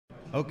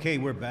Okay,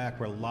 we're back.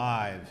 We're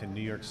live in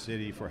New York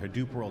City for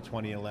Hadoop World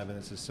 2011.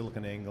 This is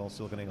SiliconANGLE,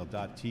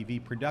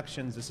 SiliconANGLE.tv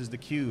Productions. This is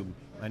theCUBE.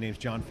 My name's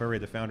John Furrier,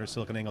 the founder of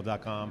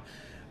SiliconANGLE.com.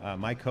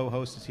 My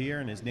co-host is here,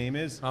 and his name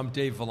is? I'm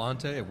Dave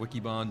Vellante of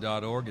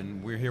Wikibon.org,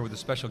 and we're here with a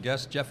special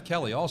guest, Jeff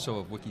Kelly, also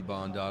of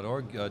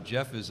Wikibon.org.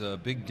 Jeff is a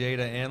big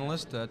data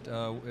analyst for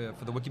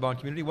the Wikibon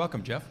community.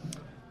 Welcome, Jeff.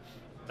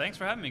 Thanks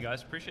for having me,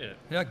 guys. Appreciate it.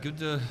 Yeah, good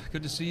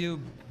to see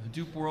you.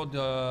 Hadoop World,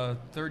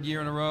 third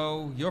year in a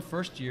row. Your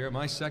first year,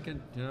 my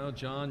second. You know,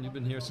 John, you've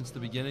been here since the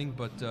beginning.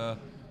 But so,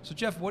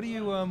 Jeff, what are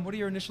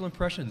your initial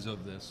impressions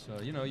of this?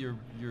 You know, you're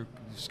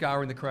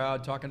scouring the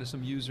crowd, talking to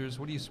some users.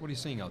 What are you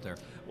seeing out there?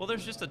 Well,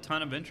 there's just a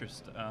ton of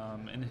interest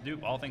in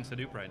Hadoop, all things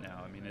Hadoop right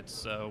now. I mean,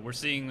 it's we're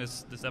seeing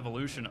this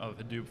evolution of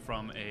Hadoop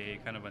from a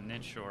kind of a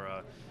niche or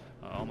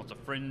almost a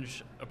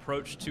fringe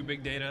approach to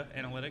big data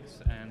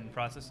analytics and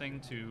processing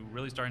to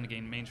really starting to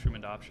gain mainstream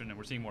adoption, and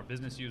we're seeing more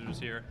business users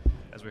here.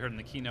 As we heard in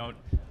the keynote,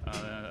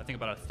 I think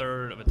about a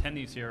third of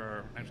attendees here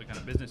are actually kind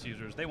of business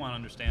users. They want to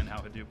understand how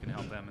Hadoop can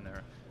help them in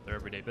their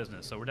everyday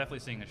business. So we're definitely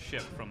seeing a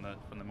shift from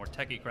the more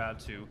techie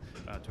crowd to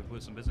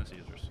include some business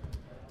users.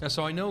 Yeah,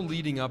 so I know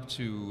leading up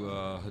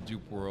to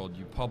Hadoop World,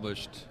 you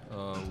published,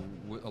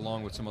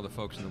 along with some other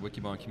folks in the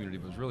Wikibon community,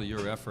 but it was really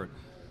your effort,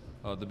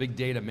 the Big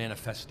Data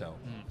Manifesto.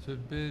 It's a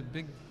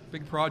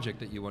big project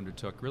that you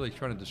undertook, really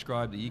trying to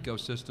describe the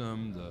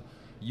ecosystem, the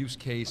use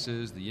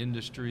cases, the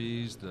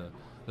industries,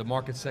 the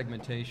market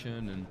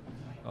segmentation,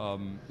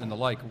 and the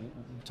like.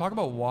 Talk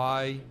about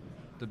why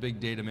the Big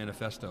Data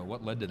Manifesto.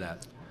 What led to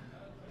that?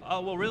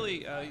 Well,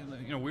 really,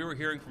 we were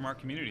hearing from our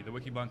community, the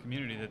Wikibon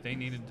community, that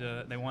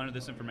they wanted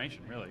this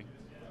information. Really,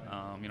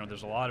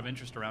 there's a lot of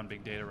interest around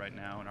big data right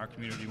now, and our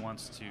community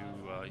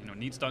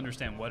needs to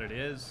understand what it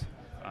is.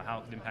 How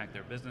it can impact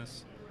their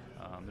business.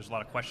 There's a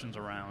lot of questions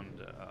around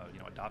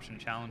adoption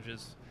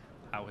challenges,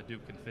 how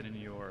Hadoop can fit into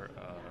your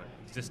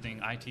existing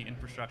IT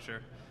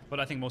infrastructure, but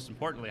I think most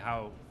importantly,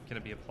 how can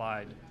it be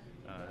applied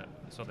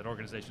so that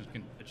organizations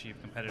can achieve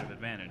competitive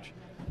advantage.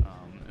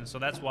 And so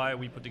that's why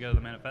we put together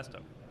the manifesto.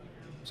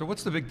 So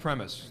what's the big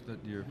premise that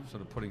you're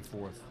sort of putting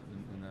forth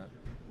in that?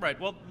 Right,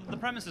 well, the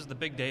premise is the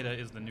big data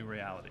is the new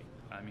reality.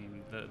 I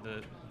mean,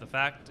 the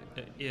fact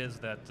is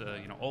that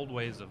old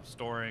ways of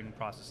storing,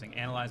 processing,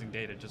 analyzing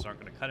data just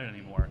aren't going to cut it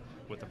anymore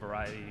with the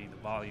variety, the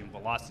volume,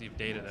 velocity of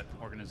data that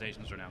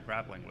organizations are now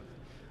grappling with.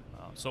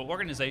 So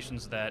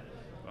organizations that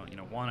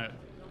want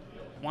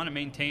to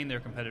maintain their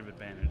competitive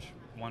advantage,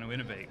 want to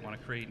innovate, want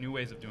to create new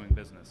ways of doing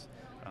business,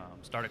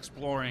 start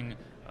exploring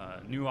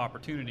new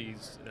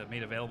opportunities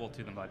made available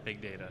to them by big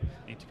data,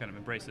 need to kind of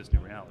embrace this new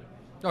reality.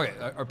 Okay,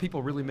 are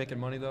people really making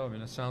money though? I mean,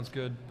 it sounds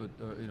good, but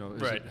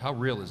right. How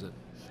real is it?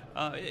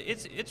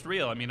 It's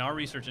real. I mean, our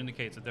research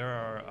indicates that there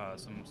are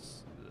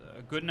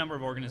a good number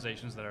of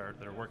organizations that are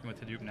working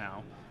with Hadoop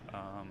now.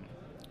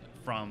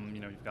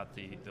 You've got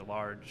the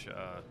large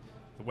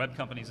the web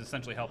companies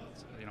essentially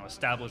helped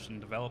establish and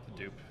develop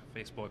Hadoop: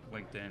 Facebook,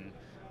 LinkedIn,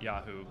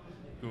 Yahoo,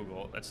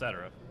 Google,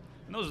 etc.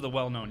 And those are the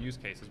well-known use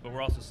cases. But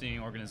we're also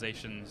seeing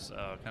organizations,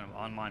 kind of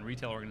online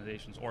retail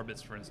organizations,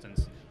 Orbitz, for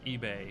instance,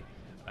 eBay,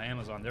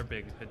 Amazon, they're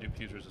big Hadoop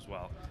users as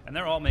well. And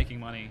they're all making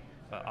money,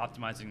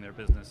 optimizing their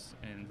business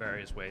in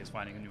various ways,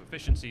 finding new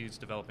efficiencies,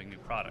 developing new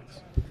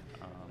products.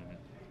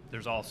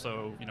 There's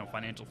also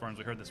financial firms.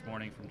 We heard this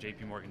morning from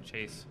JP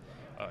Chase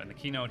in the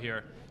keynote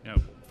here.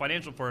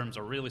 Financial firms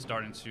are really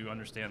starting to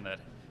understand that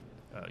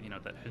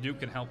that Hadoop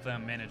can help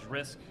them manage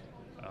risk,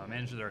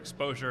 manage their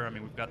exposure. I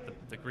mean, we've got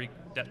the Greek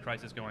debt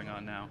crisis going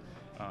on now.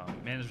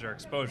 Manage their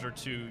exposure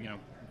to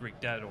Greek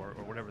debt or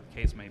whatever the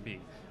case may be.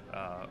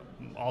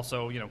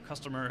 Also,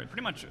 customer,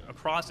 pretty much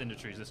across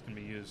industries, this can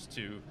be used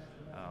to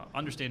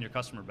understand your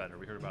customer better.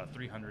 We heard about a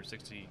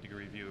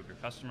 360-degree view of your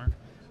customer.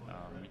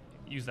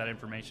 Use that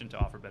information to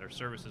offer better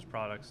services,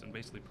 products, and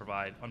basically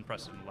provide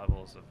unprecedented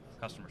levels of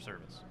customer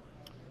service.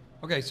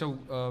 Okay, so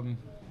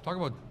talk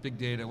about big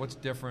data. What's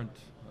different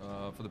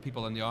for the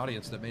people in the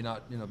audience that may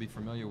not be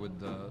familiar with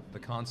the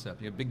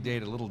concept? Big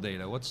data, little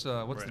data. What's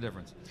Right. the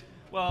difference?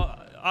 Well,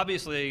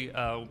 obviously,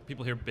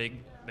 people hear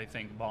big, they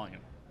think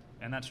volume,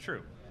 and that's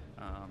true.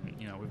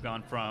 We've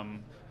gone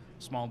from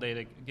small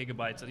data,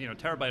 gigabytes,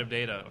 terabyte of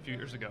data a few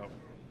years ago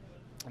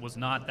was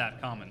not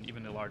that common,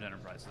 even in large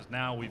enterprises.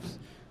 Now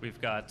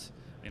we've got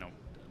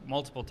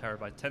multiple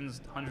terabytes,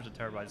 tens, hundreds of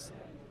terabytes,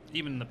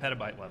 even the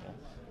petabyte level,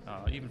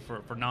 even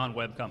for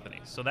non-web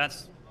companies. So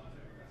that's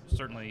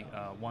certainly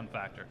one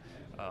factor.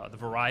 The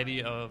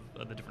variety of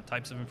the different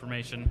types of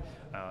information.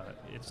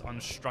 It's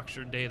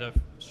unstructured data,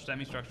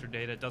 semi-structured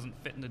data. It doesn't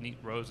fit into neat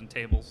rows and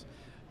tables.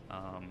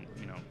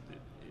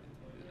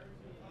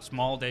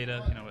 Small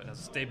data, it has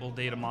stable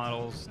data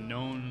models,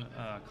 known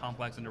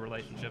complex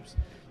interrelationships.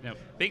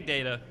 Big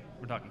data,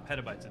 we're talking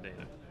petabytes of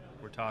data.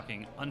 We're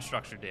talking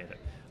unstructured data,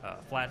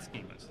 flat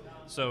schemas.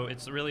 So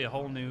it's really a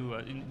whole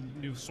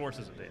new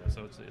sources of data.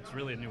 So it's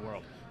really a new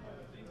world.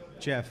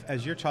 Jeff,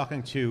 as you're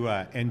talking to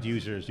end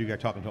users, you guys are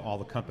talking to all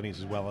the companies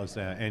as well as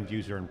end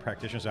user and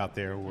practitioners out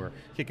there who are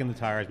kicking the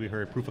tires. We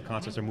heard proof of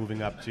concepts are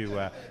moving up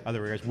to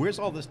other areas. Where's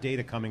all this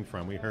data coming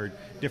from? We heard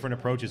different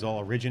approaches,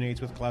 all originates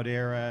with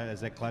Cloudera,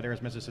 as that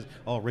Cloudera's message says,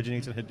 all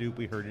originates in Hadoop.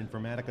 We heard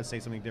Informatica say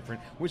something different.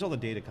 Where's all the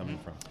data coming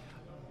from?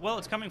 Well,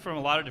 it's coming from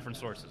a lot of different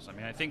sources. I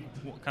mean, I think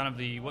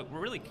what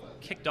really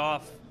kicked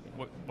off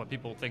what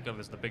people think of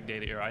as the big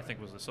data era, I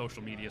think, was the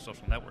social media,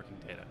 social networking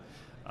data.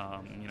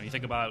 You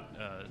think about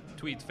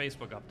tweets,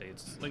 Facebook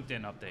updates,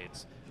 LinkedIn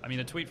updates. I mean,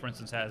 a tweet, for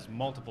instance, has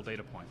multiple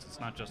data points. It's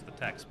not just the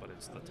text, but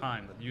it's the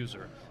time, the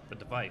user, the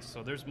device.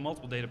 So there's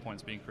multiple data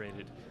points being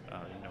created,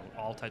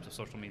 all types of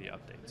social media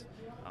updates.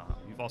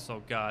 You've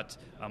also got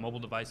mobile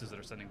devices that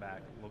are sending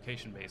back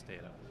location-based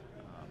data.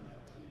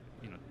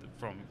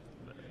 From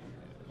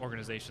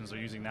organizations are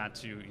using that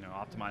to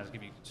optimize,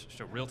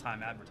 show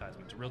real-time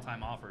advertisements,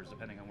 real-time offers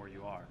depending on where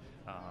you are.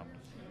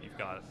 You've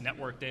got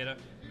network data,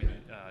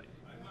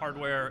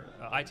 hardware,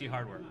 IT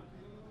hardware.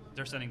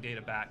 They're sending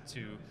data back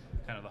to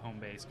kind of the home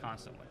base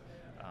constantly.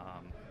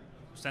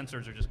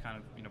 Sensors are just kind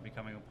of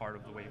becoming a part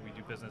of the way we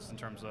do business in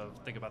terms of,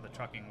 think about the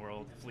trucking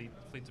world,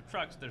 fleets of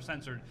trucks. They're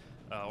censored.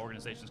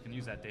 Organizations can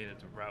use that data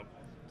to route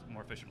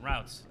more efficient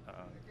routes,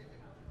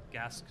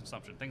 gas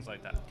consumption, things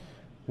like that.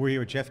 We're here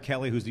with Jeff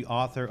Kelly, who's the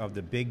author of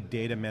the Big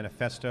Data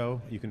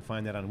Manifesto. You can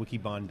find that on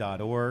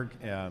wikibon.org.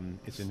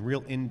 It's a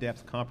real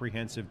in-depth,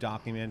 comprehensive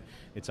document.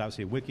 It's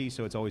obviously a wiki,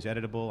 so it's always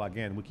editable.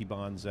 Again,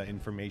 Wikibon's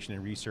information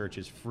and research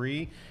is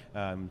free.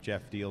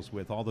 Jeff deals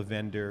with all the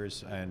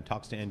vendors and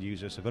talks to end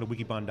users. So go to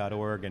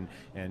wikibon.org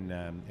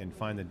and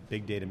find the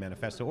Big Data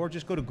Manifesto, or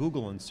just go to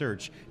Google and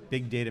search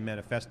Big Data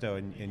Manifesto,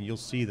 and you'll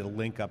see the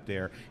link up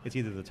there. It's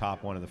either the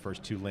top one or the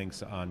first two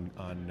links on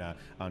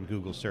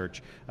Google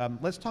search.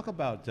 Let's talk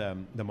about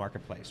the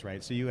marketplace,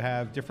 right? So you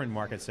have different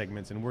market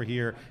segments, and we're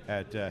here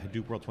at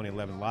Hadoop World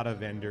 2011. A lot of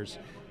vendors,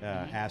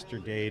 Aster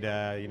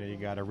Data, you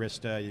got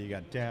Arista, you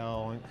got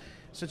Dell.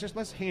 So just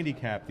let's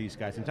handicap these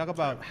guys and talk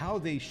about how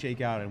they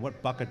shake out and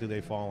what bucket do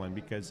they fall in,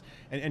 because,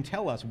 and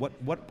tell us what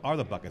are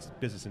the buckets?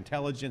 Business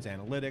intelligence,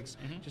 analytics,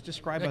 just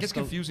describe us. It gets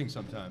confusing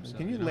sometimes.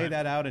 Can you lay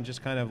that out and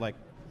just kind of like,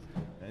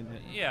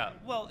 yeah,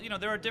 well,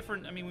 there are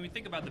different, when we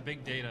think about the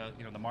big data,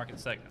 the market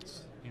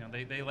segments,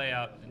 they lay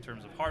out in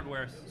terms of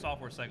hardware,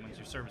 software segments,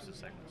 your services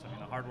segments.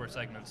 The hardware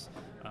segments,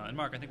 and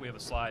Mark, I think we have a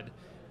slide,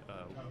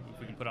 if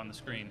we can put on the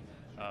screen.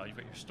 You've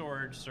got your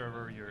storage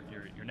server, your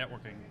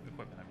networking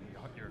equipment.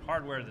 Your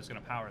hardware that's going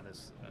to power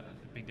this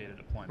big data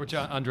deployment. Which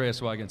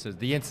Andreas Wagen says,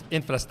 the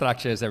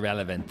infrastructure is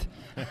irrelevant.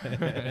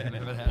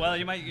 Well,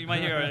 you might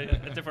hear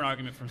a different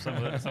argument from some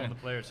of the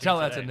players here Tell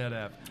that today. to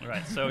NetApp.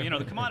 Right, so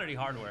the commodity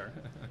hardware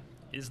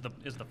is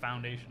the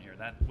foundation here.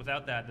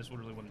 Without that, this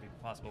really wouldn't be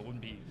possible. It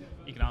wouldn't be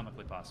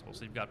economically possible.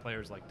 So you've got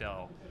players like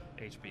Dell,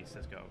 HP,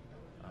 Cisco,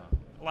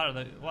 a lot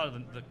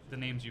of the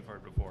names you've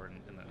heard before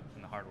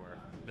in the hardware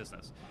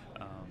business.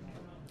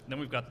 Then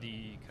we've got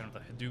the kind of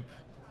the Hadoop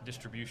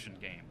distribution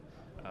game,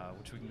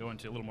 which we can go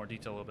into a little more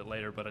detail a little bit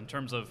later. But in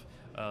terms of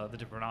the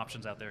different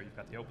options out there, you've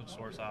got the open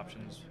source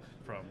options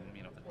from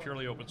the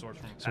purely open source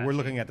from Apache. So we're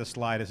looking at the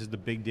slide. This is the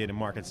big data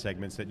market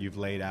segments that you've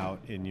laid out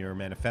in your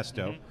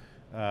manifesto.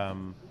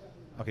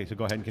 Okay, so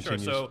go ahead and continue.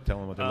 Sure. So, tell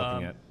them what they're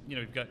looking at.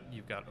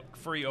 You've got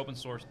free open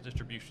source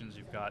distributions.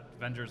 You've got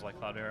vendors like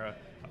Cloudera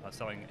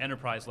selling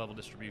enterprise level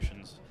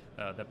distributions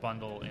that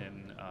bundle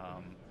in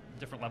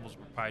different levels of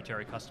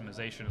proprietary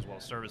customization as well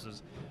as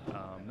services.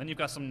 Then you've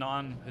got some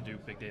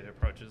non-Hadoop big data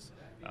approaches.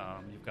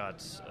 You've got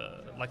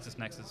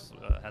LexisNexis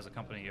has a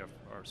company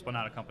or spun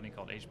out a company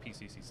called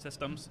HPCC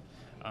Systems.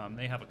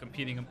 They have a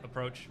competing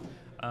approach.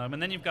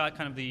 And then you've got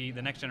kind of the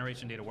next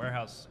generation data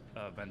warehouse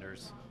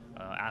vendors,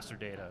 Aster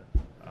Data,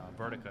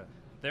 Vertica.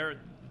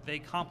 They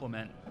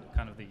complement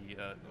kind of the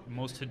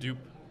most Hadoop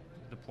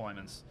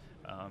deployments.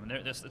 And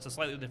it's a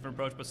slightly different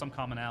approach, but some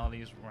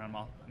commonalities around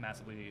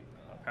massively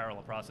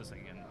parallel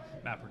processing and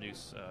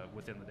MapReduce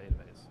within the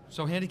database.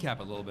 So handicap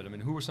it a little bit.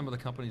 Who are some of the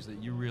companies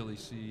that you really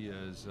see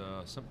as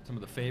some of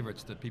the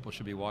favorites that people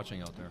should be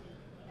watching out there?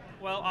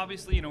 Well,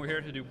 obviously, we're here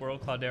at Hadoop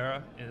World.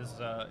 Cloudera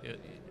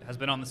has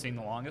been on the scene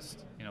the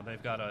longest.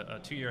 They've got a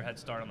 2-year head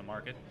start on the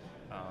market.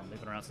 They've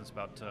been around since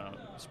about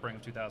spring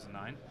of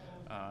 2009.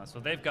 So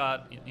they've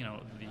got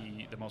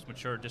the most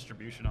mature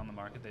distribution on the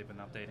market. They've been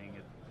updating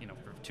it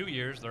for 2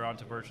 years. They're on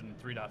to version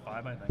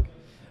 3.5, I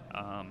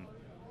think.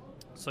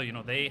 So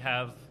they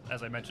have,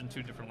 as I mentioned,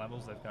 2 different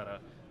levels. They've got a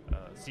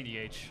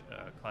CDH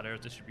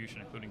Cloudera's distribution,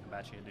 including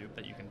Apache Hadoop,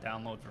 that you can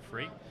download for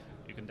free.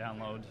 You can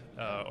download,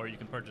 or you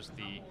can purchase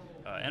the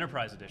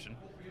Enterprise Edition,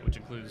 which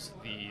includes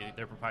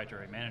their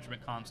proprietary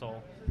management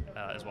console,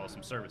 as well as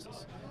some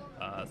services.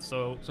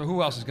 So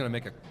who else is going to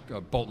make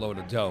a boatload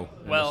of dough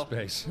in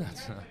this space?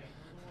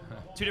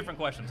 2 different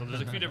questions. So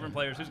there's a few different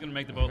players. Who's going to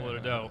make the boatload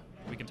of dough?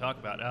 We can talk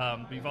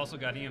about. We've also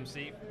got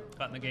EMC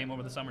caught in the game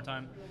over the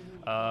summertime,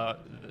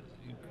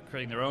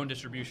 creating their own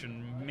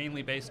distribution,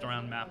 mainly based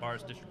around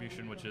MapR's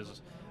distribution, which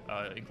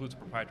includes a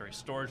proprietary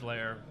storage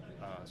layer.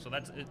 So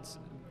it's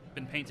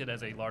been painted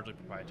as a largely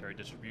proprietary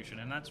distribution,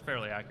 and that's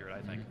fairly accurate,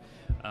 I think.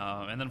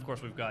 And then, of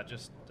course, we've got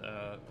just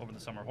over the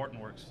summer,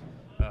 Hortonworks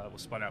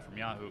was spun out from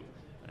Yahoo,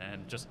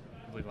 and just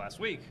I believe last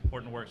week,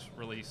 Hortonworks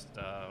released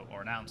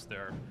or announced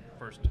their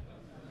first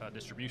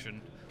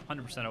distribution,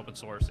 100% open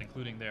source,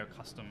 including their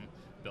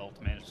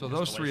custom-built managed. So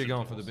those three are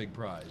going for the big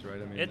prize,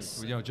 right? I mean,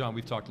 it's, you know, John,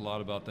 we've talked a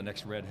lot about the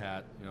next Red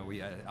Hat. You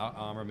know,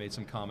 Amr made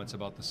some comments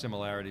about the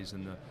similarities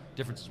and the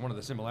differences. One of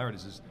the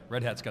similarities is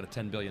Red Hat's got a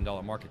 $10 billion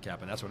market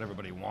cap, and that's what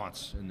everybody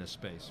wants in this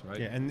space,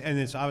 right? Yeah, and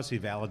it's obviously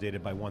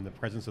validated by the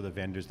presence of the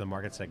vendors. The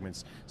market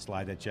segments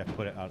slide that Jeff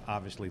put out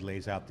obviously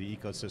lays out the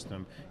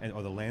ecosystem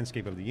or the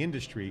landscape of the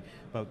industry,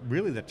 but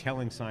really the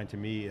telling sign to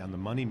me on the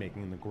money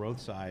making and the growth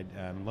side,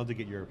 I'd love to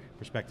get your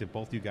perspective,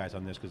 both you guys,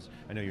 on this, because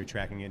I know you're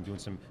tracking it and doing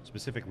some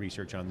specific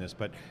research on this,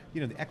 but you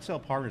know, the XL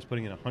Partners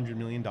putting in a $100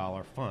 million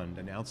fund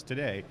announced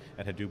today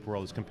at Hadoop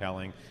World is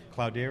compelling.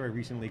 Cloudera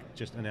recently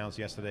just announced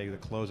yesterday the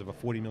close of a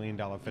 $40 million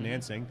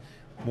financing,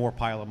 more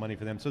pile of money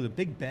for them. So the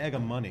big bag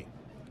of money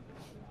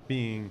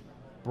being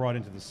brought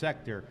into the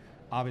sector,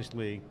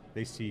 obviously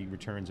they see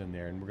returns in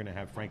there, and we're going to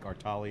have Frank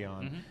Artali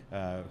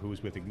on,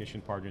 who's with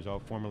Ignition Partners,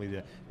 formerly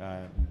the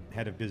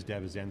head of biz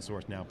dev at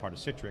ZenSource, now part of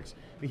Citrix.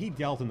 I mean, he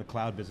dealt in the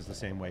cloud business the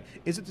same way.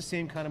 Is it the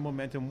same kind of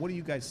momentum? What do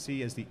you guys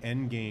see as the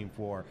end game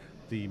for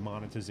the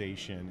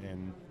monetization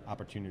and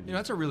opportunities? You know,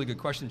 that's a really good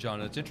question, John.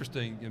 And it's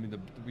interesting. I mean,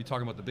 we're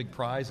talking about the big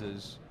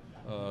prizes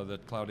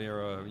that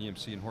Cloudera,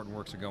 EMC, and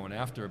Hortonworks are going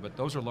after, but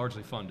those are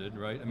largely funded,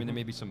 right? I mean, there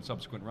may be some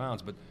subsequent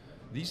rounds, but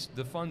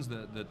the funds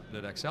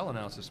that XL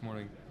announced this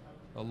morning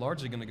are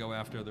largely going to go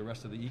after the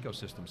rest of the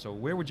ecosystem. So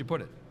where would you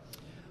put it?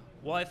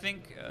 Well, I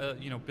think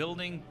you know,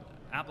 building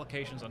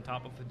applications on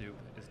top of Hadoop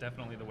is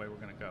definitely the way we're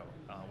going to go.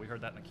 We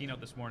heard that in the keynote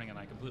this morning, and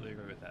I completely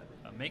agree with that.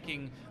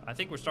 I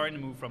think we're starting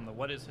to move from the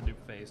what is Hadoop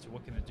phase to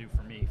what can it do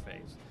for me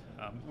phase.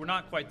 We're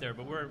not quite there,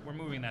 but we're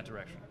moving in that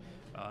direction.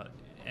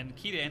 And the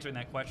key to answering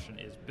that question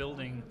is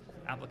building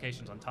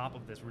applications on top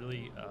of this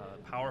really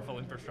powerful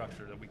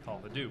infrastructure that we call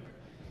Hadoop,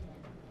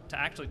 to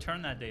actually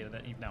turn that data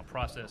that you've now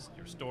processed,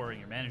 you're storing,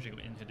 you're managing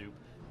in Hadoop,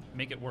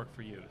 make it work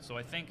for you. So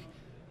I think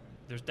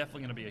there's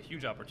definitely going to be a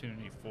huge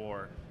opportunity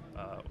for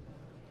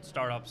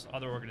startups,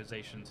 other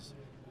organizations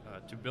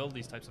to build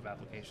these types of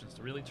applications,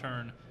 to really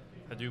turn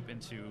Hadoop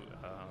into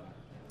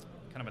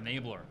kind of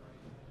enabler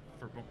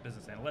for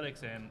business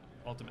analytics and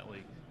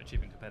ultimately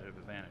achieving competitive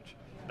advantage.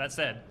 That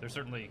said, there's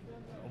certainly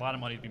a lot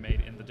of money to be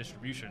made in the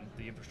distribution,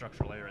 the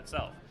infrastructure layer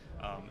itself.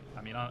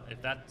 I mean,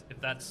 if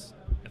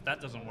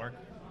that doesn't work,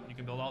 you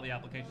can build all the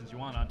applications you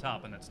want on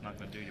top, and it's not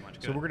going to do you much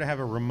good. So we're going to have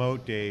a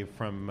remote, Dave,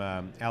 from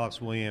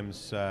Alex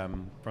Williams,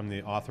 from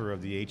the author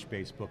of the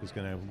HBase book, is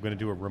going to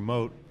do a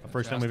remote. The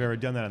first time we've ever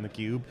done that on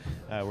theCUBE.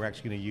 We're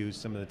actually going to use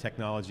some of the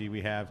technology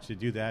we have to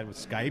do that with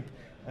Skype.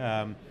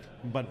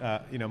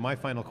 But you know, my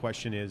final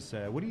question is,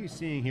 what are you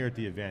seeing here at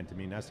the event? I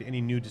mean,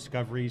 any new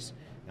discoveries?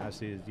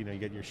 Obviously, you know, you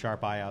get your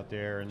sharp eye out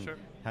there, and Sure.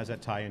 How's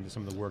that tie into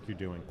some of the work you're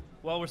doing?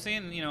 Well, we're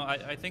seeing, you know,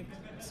 I think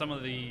some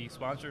of the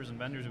sponsors and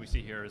vendors we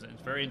see here it's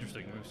very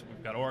interesting.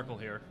 We've got Oracle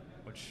here,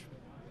 which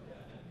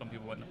some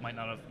people might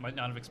not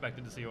have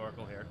expected to see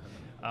Oracle here.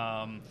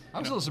 I was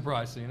a little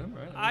surprised seeing them,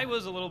 right? I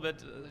was a little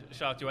bit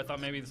shocked too. I thought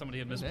maybe somebody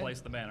had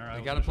misplaced the banner.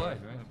 They got to play,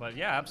 right? But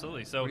yeah,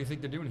 absolutely. So what do you think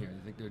they're doing here? Do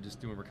you think they're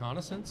just doing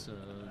reconnaissance?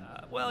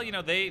 Well, you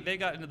know, they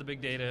got into the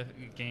big data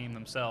game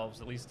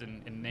themselves, at least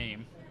in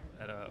name,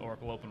 at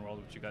Oracle Open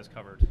World, which you guys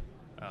covered.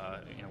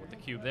 You know, with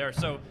theCUBE there.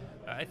 So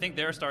I think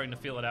they're starting to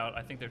feel it out.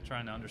 I think they're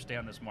trying to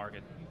understand this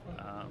market.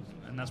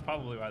 And that's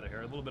probably why they're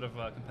here. A little bit of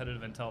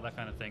competitive intel, that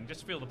kind of thing.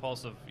 Just feel the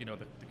pulse of, you know,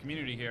 the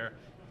community here.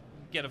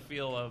 Get a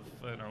feel of,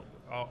 you know,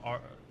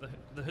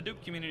 the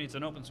Hadoop community. It's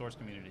an open source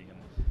community.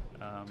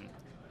 And,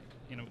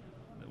 you know,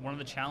 one of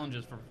the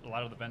challenges for a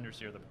lot of the vendors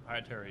here, the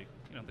proprietary,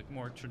 you know, the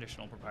more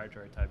traditional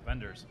proprietary type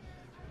vendors,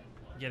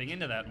 getting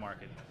into that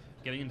market,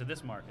 getting into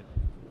this market,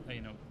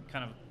 you know,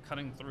 kind of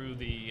cutting through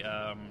the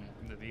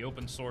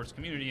open source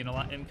community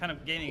and kind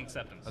of gaining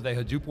acceptance. Are they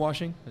Hadoop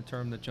washing, a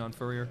term that John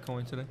Furrier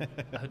coined today?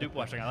 Hadoop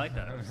washing, I like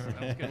that. That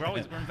was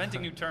good. We're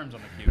inventing new terms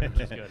on theCUBE,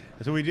 which is good.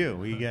 That's what we do.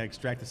 We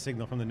extract the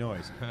signal from the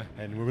noise,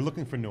 and we're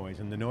looking for noise,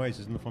 and the noise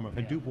is in the form of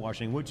Hadoop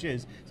washing, which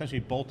is essentially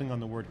bolting on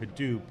the word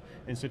Hadoop.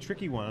 And it's a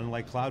tricky one,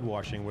 unlike cloud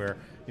washing, where,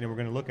 you know, we're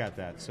going to look at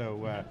that.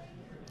 So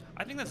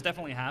I think that's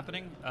definitely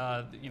happening.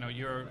 You know,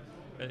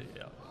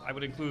 I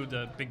would include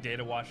big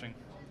data washing,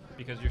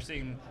 because you're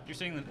seeing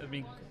I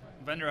mean,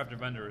 vendor after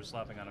vendor is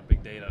slapping on a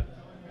big data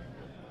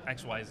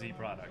XYZ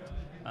product.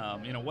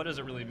 You know, what does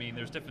it really mean?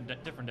 There's different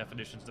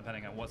definitions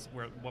depending on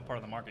what part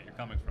of the market you're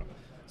coming from.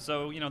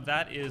 So, you know,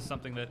 that is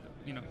something that,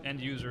 you know,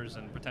 end users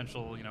and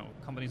potential, you know,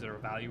 companies that are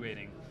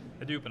evaluating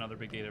Hadoop and other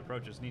big data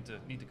approaches need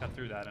to cut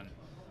through that, and,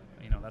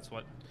 you know, that's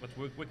what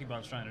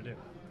Wikibon's trying to do.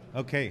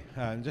 Okay,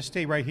 just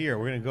stay right here.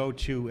 We're going to go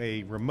to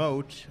a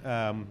remote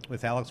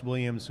with Alex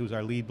Williams, who's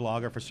our lead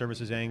blogger for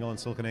Services Angle and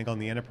SiliconANGLE in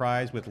the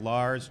enterprise, with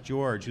Lars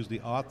George, who's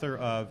the author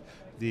of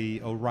the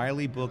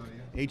O'Reilly book,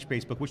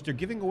 HBase book, which they're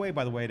giving away,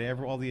 by the way,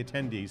 to all the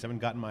attendees. I haven't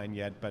gotten mine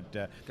yet, but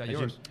Got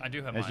yours. I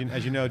do have mine.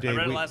 as you know, Dave, I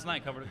read it last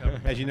night, cover to cover.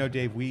 as you know,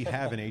 Dave, we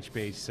have an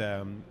HBase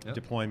Yep.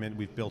 deployment.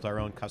 We've built our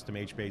own custom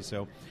HBase,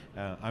 so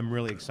I'm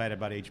really excited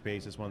about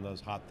HBase. It's one of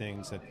those hot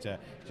things that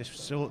just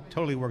so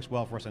totally works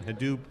well for us. And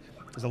Hadoop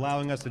is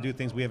allowing us to do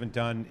things we haven't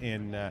done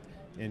in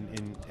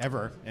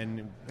ever,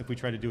 and if we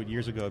tried to do it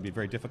years ago, it'd be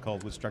very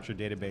difficult with structured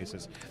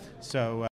databases. So.